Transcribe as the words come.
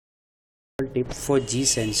Tip for G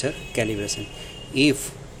sensor calibration.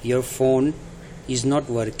 If your phone is not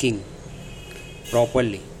working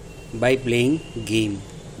properly by playing game,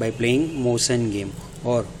 by playing motion game,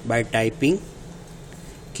 or by typing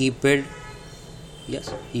keypad,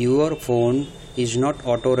 yes, your phone is not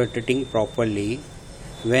auto rotating properly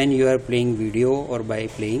when you are playing video or by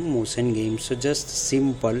playing motion games. So just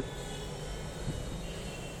simple,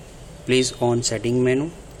 please on setting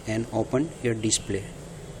menu and open your display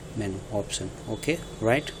menu option. Okay,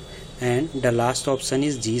 right, and the last option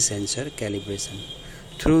is G sensor calibration.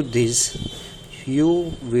 Through this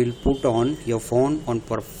you will put on your phone on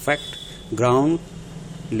perfect ground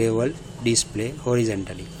level display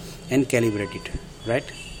horizontally and calibrate it,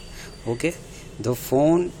 right? Okay, the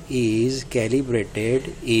phone is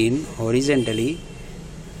calibrated in horizontally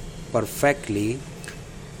perfectly.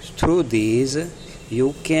 Through this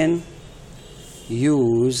you can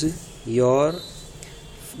use your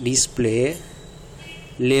display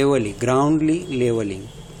leveling, groundly leveling,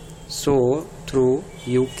 so through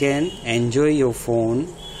you can enjoy your phone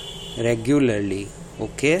regularly.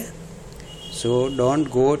 Okay, so don't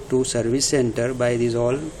go to service center by these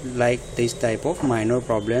all like this type of minor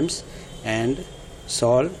problems and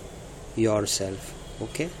solve yourself.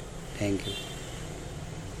 Okay, thank you.